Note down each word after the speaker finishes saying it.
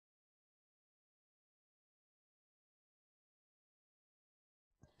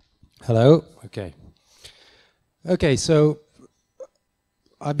Hello. Okay, so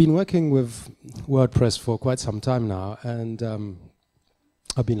I've been working with WordPress for quite some time now, and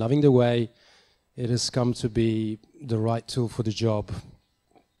I've been loving the way it has come to be the right tool for the job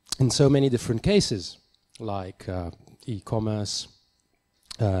in so many different cases, like e-commerce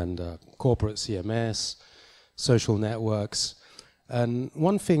and corporate CMS, social networks. And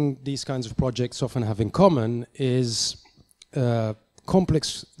one thing these kinds of projects often have in common is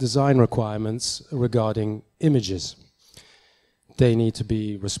complex design requirements regarding images. They need to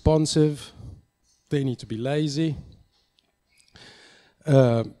be responsive, they need to be lazy,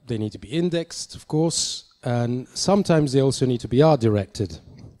 they need to be indexed, of course, and sometimes they also need to be art directed,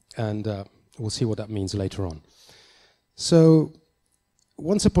 and we'll see what that means later on. So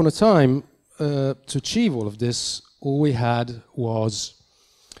once upon a time, to achieve all of this, all we had was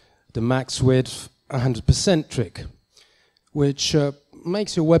the max width 100% trick, which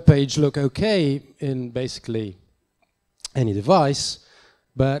makes your web page look okay in basically any device,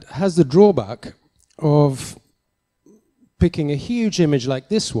 but has the drawback of picking a huge image like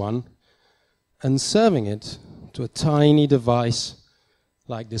this one and serving it to a tiny device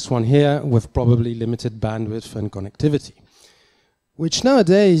like this one here with probably limited bandwidth and connectivity, which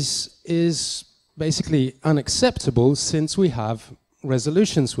nowadays is basically unacceptable since we have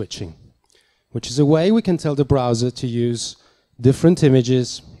resolution switching, which is a way we can tell the browser to use different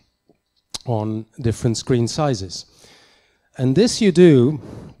images on different screen sizes. And this you do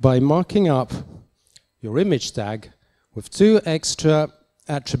by marking up your image tag with two extra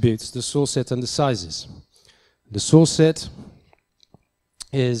attributes, the source set and the sizes. The source set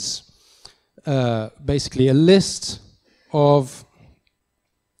is basically a list of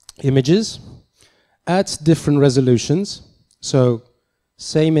images at different resolutions. So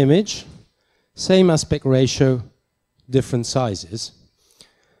same image, same aspect ratio, different sizes.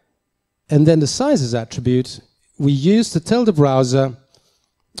 And then the sizes attribute we use to tell the browser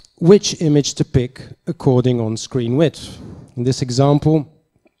which image to pick according on screen width. In this example,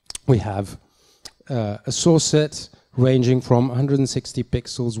 we have a source set ranging from 160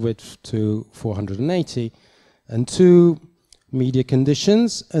 pixels width to 480, and two media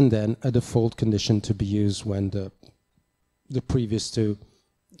conditions, and then a default condition to be used when the previous two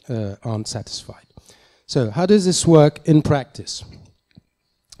aren't satisfied. So how does this work in practice?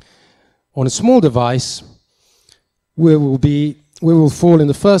 On a small device, we will fall in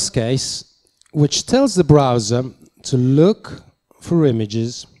the first case, which tells the browser to look for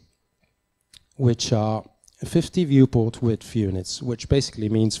images which are 50 viewport width units, which basically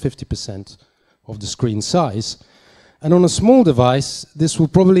means 50% of the screen size. And on a small device, this will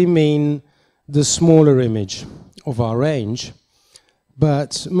probably mean the smaller image of our range.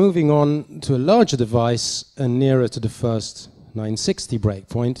 But moving on to a larger device and nearer to the first 960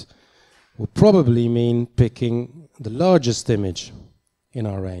 breakpoint will probably mean picking the largest image in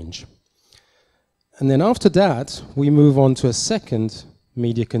our range. And then after that, we move on to a second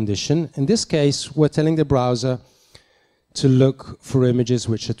media condition. In this case, we're telling the browser to look for images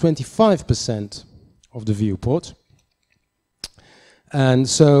which are 25% of the viewport. And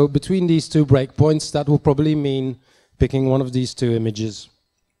so between these two breakpoints, that will probably mean picking one of these two images,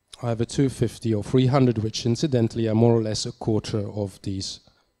 either 250 or 300, which incidentally are more or less a quarter of these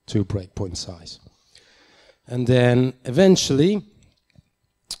two breakpoint size. And then eventually,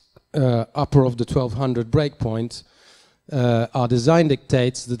 upper of the 1200 breakpoint, our design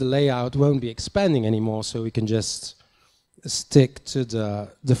dictates that the layout won't be expanding anymore, so we can just stick to the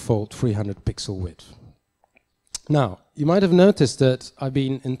default 300 pixel width. Now, you might have noticed that I've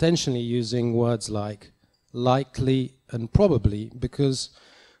been intentionally using words like likely and probably, because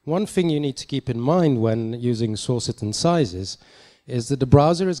one thing you need to keep in mind when using source set and sizes is that the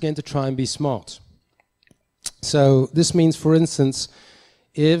browser is going to try and be smart. So this means, for instance,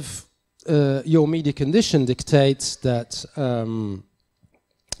 if your media condition dictates that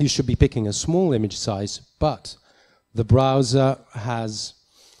you should be picking a small image size, but the browser has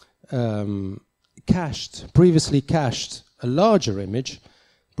previously cached a larger image,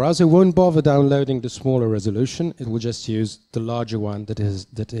 browser won't bother downloading the smaller resolution. It will just use the larger one that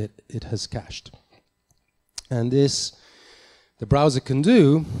it has cached. And this the browser can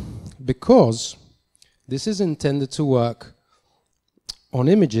do because this is intended to work on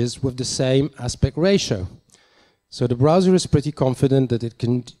images with the same aspect ratio. So the browser is pretty confident that it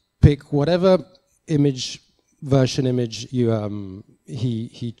can pick whatever version image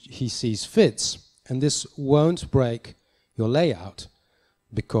he sees fits, and this won't break your layout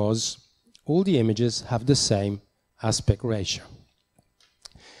because all the images have the same aspect ratio.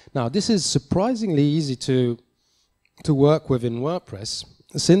 Now, this is surprisingly easy to work with in WordPress,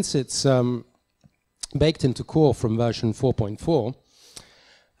 since it's baked into core from version 4.4,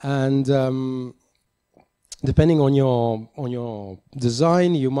 and depending on your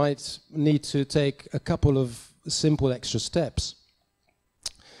design, you might need to take a couple of simple extra steps.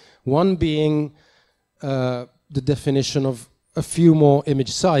 One being the definition of a few more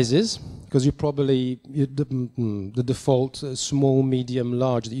image sizes, because the default small, medium,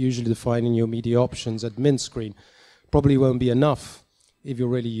 large that you usually define in your media options admin screen probably won't be enough if you're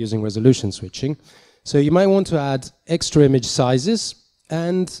really using resolution switching. So you might want to add extra image sizes,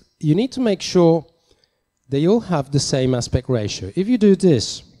 and you need to make sure they all have the same aspect ratio. If you do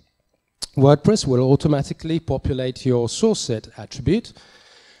this, WordPress will automatically populate your source set attribute,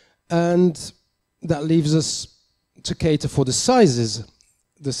 and that leaves us to cater for the sizes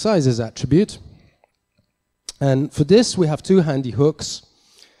attribute. And for this, we have two handy hooks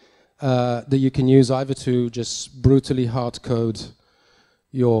that you can use either to just brutally hard code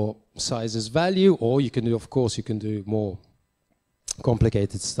your sizes value, or you can do, of course, you can do more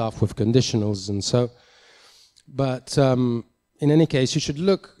complicated stuff with conditionals and so. But in any case, you should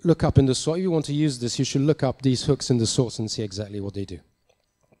look up in the source. If you want to use this, you should look up these hooks in the source and see exactly what they do.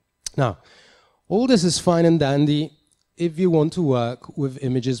 Now, all this is fine and dandy if you want to work with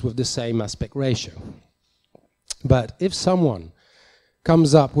images with the same aspect ratio. But if someone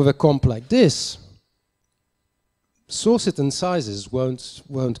comes up with a comp like this, source it and sizes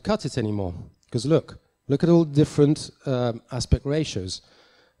won't cut it anymore. Because look at all the different aspect ratios.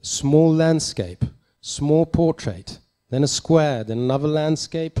 Small landscape, small portrait, then a square, then another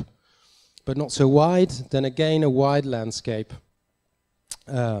landscape, but not so wide, then again a wide landscape,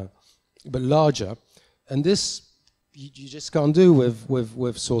 but larger. And this you just can't do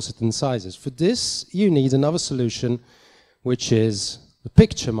with source-it and sizes. For this, you need another solution, which is the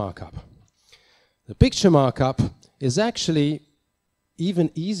picture markup. The picture markup is actually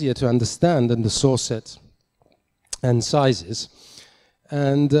even easier to understand than the source-it and sizes.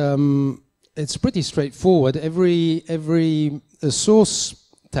 And it's pretty straightforward. Every source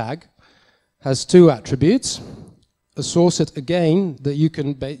tag has two attributes. A source-it again that you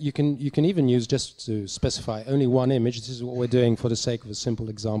can even use just to specify only one image. This is what we're doing for the sake of a simple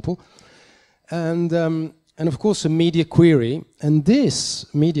example. And of course a media query. And this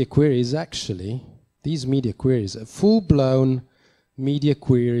media query is actually, these media queries are full-blown media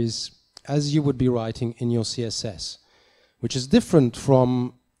queries as you would be writing in your CSS, which is different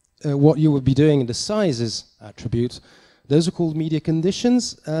from what you would be doing in the sizes attribute. Those are called media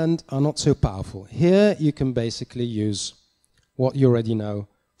conditions and are not so powerful. Here you can basically use what you already know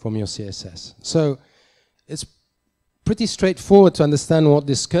from your CSS. So it's pretty straightforward to understand what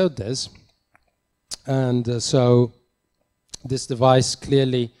this code does. And so this device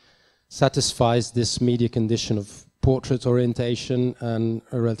clearly satisfies this media condition of portrait orientation and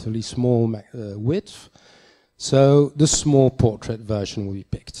a relatively small width. So the small portrait version will be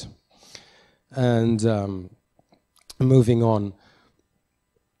picked. And moving on,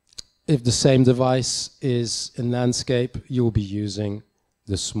 if the same device is in landscape, you'll be using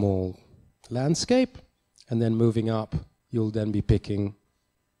the small landscape. And then moving up, you'll then be picking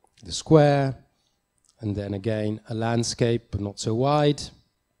the square, and then again a landscape, but not so wide.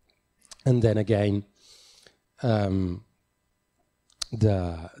 And then again the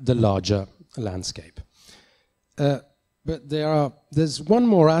larger landscape. But there's one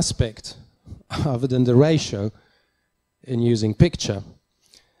more aspect other than the ratio in using picture,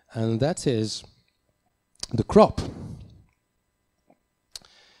 and that is the crop.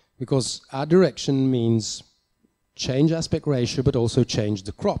 Because our direction means change aspect ratio, but also change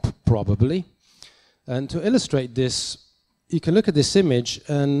the crop, probably. And to illustrate this, you can look at this image,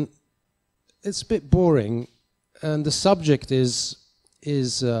 and it's a bit boring, and the subject is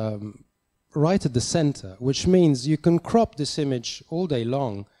right at the center, which means you can crop this image all day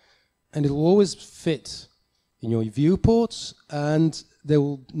long, and it will always fit in your viewports, and there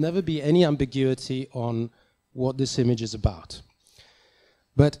will never be any ambiguity on what this image is about.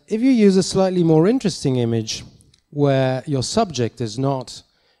 But if you use a slightly more interesting image where your subject is not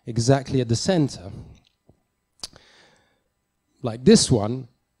exactly at the center, like this one,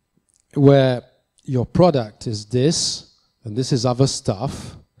 where your product is this, and this is other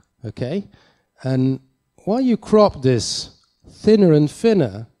stuff, okay? And while you crop this thinner and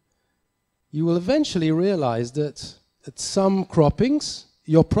thinner, you will eventually realize that at some croppings,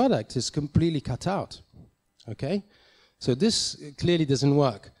 your product is completely cut out, okay? So this clearly doesn't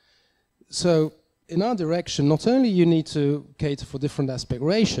work. So in our direction, not only you need to cater for different aspect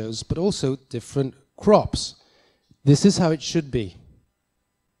ratios, but also different crops. This is how it should be.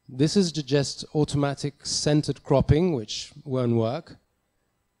 This is just automatic centered cropping, which won't work.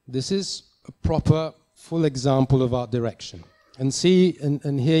 This is a proper, full example of art direction. And see,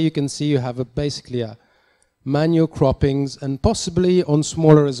 and here you can see you have basically a manual croppings and possibly on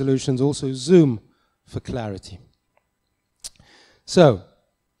smaller resolutions also zoom for clarity. So,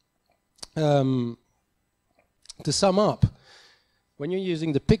 to sum up, when you're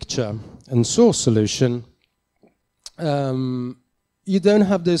using the picture and source solution, you don't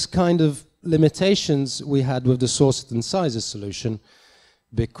have those kind of limitations we had with the sources and sizes solution,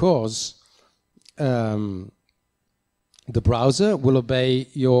 because the browser will obey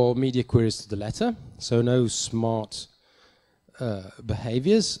your media queries to the letter, so no smart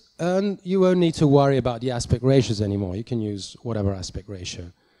behaviors, and you won't need to worry about the aspect ratios anymore. You can use whatever aspect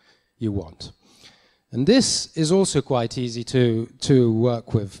ratio you want. And this is also quite easy to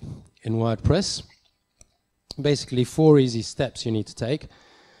work with in WordPress. Basically 4 easy steps you need to take.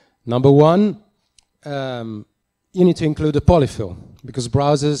 Number 1, you need to include a polyfill, because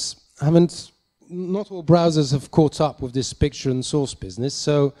browsers not all browsers have caught up with this picture and source business.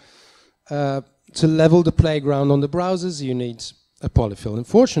 So to level the playground on the browsers, you need a polyfill.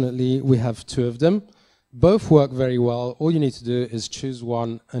 Unfortunately, we have 2 of them. Both work very well. All you need to do is choose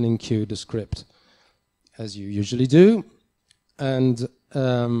one and enqueue the script, as you usually do, and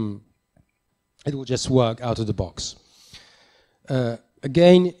it will just work out of the box.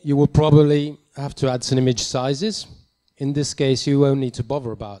 Again, you will probably have to add some image sizes. In this case, you won't need to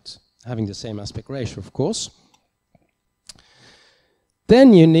bother about having the same aspect ratio, of course.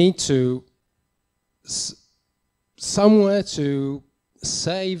 Then you need to somewhere to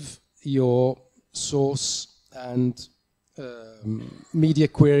save your source and media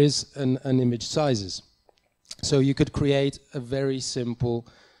queries and image sizes. So you could create a very simple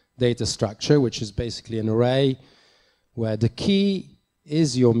data structure, which is basically an array where the key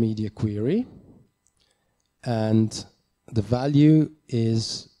is your media query and the value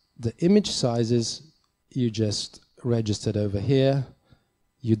is the image sizes you just registered over here.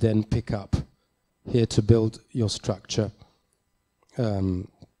 You then pick up here to build your structure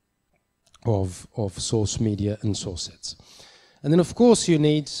of source media and source sets. And then of course you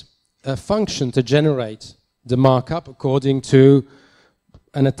need a function to generate the markup according to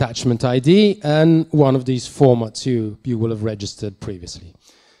an attachment ID and one of these formats you will have registered previously.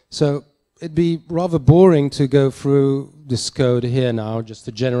 So it'd be rather boring to go through this code here now just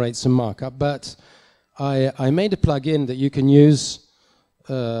to generate some markup, but I made a plugin that you can use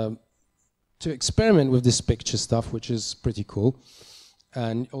to experiment with this picture stuff, which is pretty cool.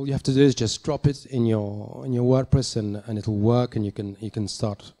 And all you have to do is just drop it in your WordPress and it'll work, and you can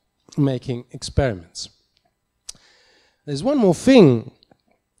start making experiments. There's one more thing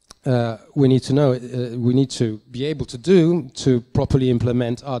we need to know, we need to be able to do to properly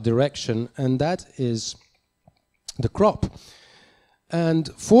implement our direction, and that is the crop. And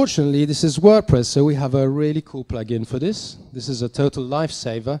fortunately, this is WordPress, so we have a really cool plugin for this. This is a total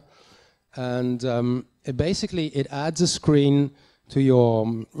lifesaver, and it adds a screen to your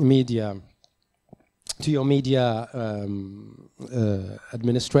media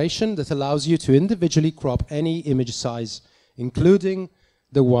administration that allows you to individually crop any image size, including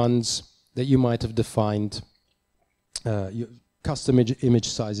the ones that you might have defined, custom image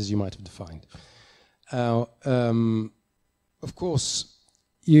sizes you might have defined. Of course,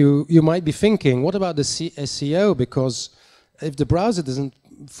 you might be thinking, what about the SEO? Because if the browser doesn't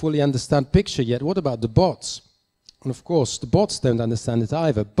fully understand picture yet, what about the bots? And of course, the bots don't understand it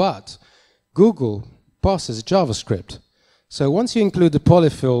either, but Google passes JavaScript. So once you include the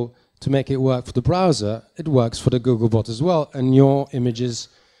polyfill to make it work for the browser, it works for the Google bot as well, and your images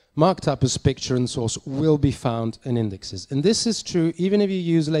marked up as picture and source will be found in indexes. And this is true even if you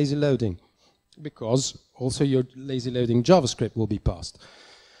use lazy loading, because also your lazy loading JavaScript will be passed.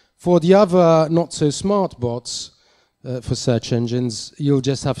 For the other not so smart bots for search engines, you'll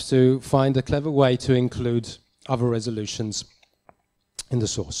just have to find a clever way to include other resolutions in the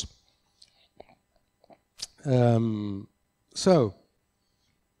source. So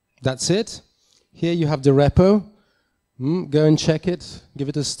that's it. Here you have the repo. Go and check it, give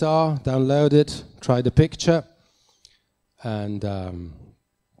it a star, download it, try the picture, and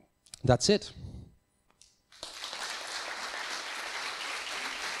that's it.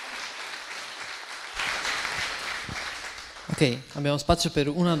 Ok, abbiamo spazio per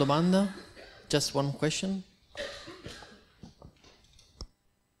una domanda. Just one question.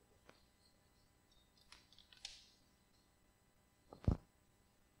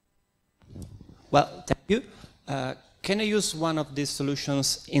 Well, thank you. Can I use one of these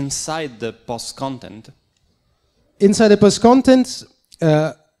solutions inside the post content? Inside the post content,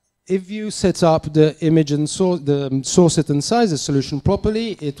 if you set up the image and the source it and size solution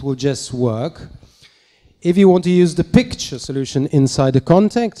properly, it will just work. If you want to use the picture solution inside the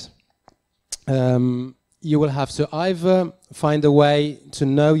content, you will have to either find a way to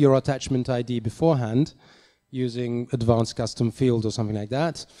know your attachment ID beforehand using advanced custom field or something like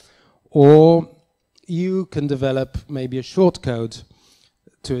that, or you can develop maybe a shortcode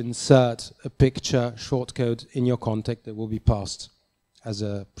to insert a picture shortcode in your content that will be passed, as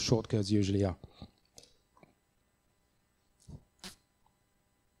shortcodes usually are.